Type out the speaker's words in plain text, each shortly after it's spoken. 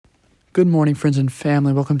Good morning, friends and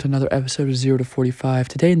family. Welcome to another episode of 0 to 45.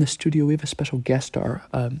 Today in the studio, we have a special guest star,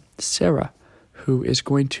 Sarah, who is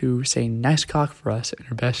going to say nice cock for us in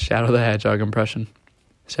her best Shadow the Hedgehog impression.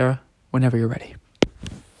 Sarah, whenever you're ready.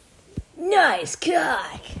 Nice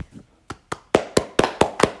cock!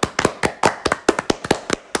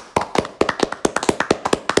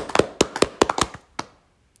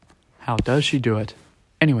 How does she do it?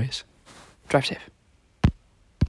 Anyways, drive safe.